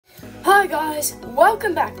Hi guys,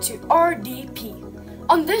 welcome back to RDP.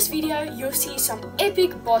 On this video, you'll see some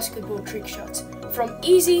epic basketball trick shots, from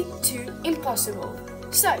easy to impossible.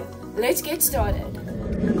 So, let's get started.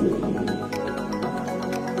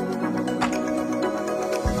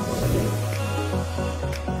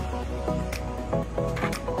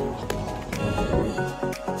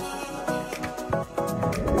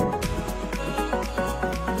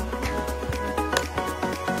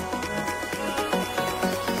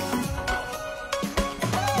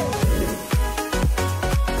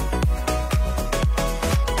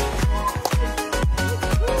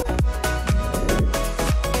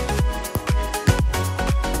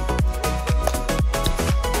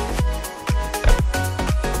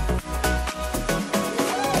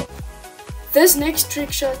 This next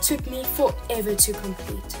trick shot took me forever to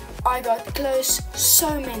complete. I got close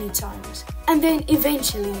so many times, and then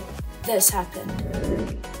eventually this happened.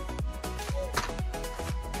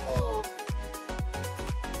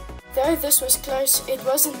 Though this was close, it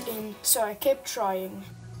wasn't in, so I kept trying.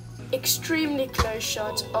 Extremely close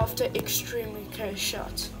shot after extremely close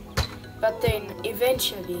shot. But then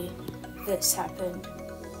eventually this happened.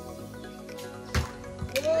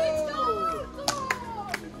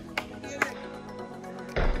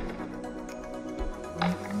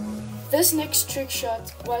 This next trick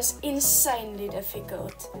shot was insanely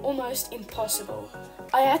difficult, almost impossible.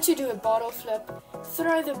 I had to do a bottle flip,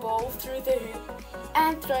 throw the ball through the hoop,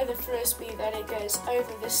 and throw the frisbee that it goes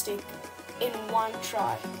over the stick in one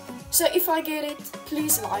try. So if I get it,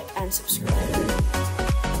 please like and subscribe.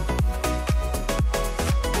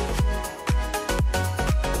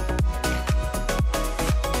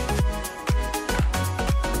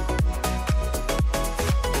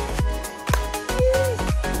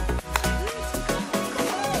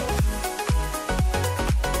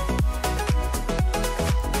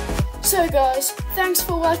 So guys, thanks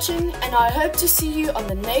for watching and I hope to see you on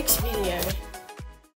the next video.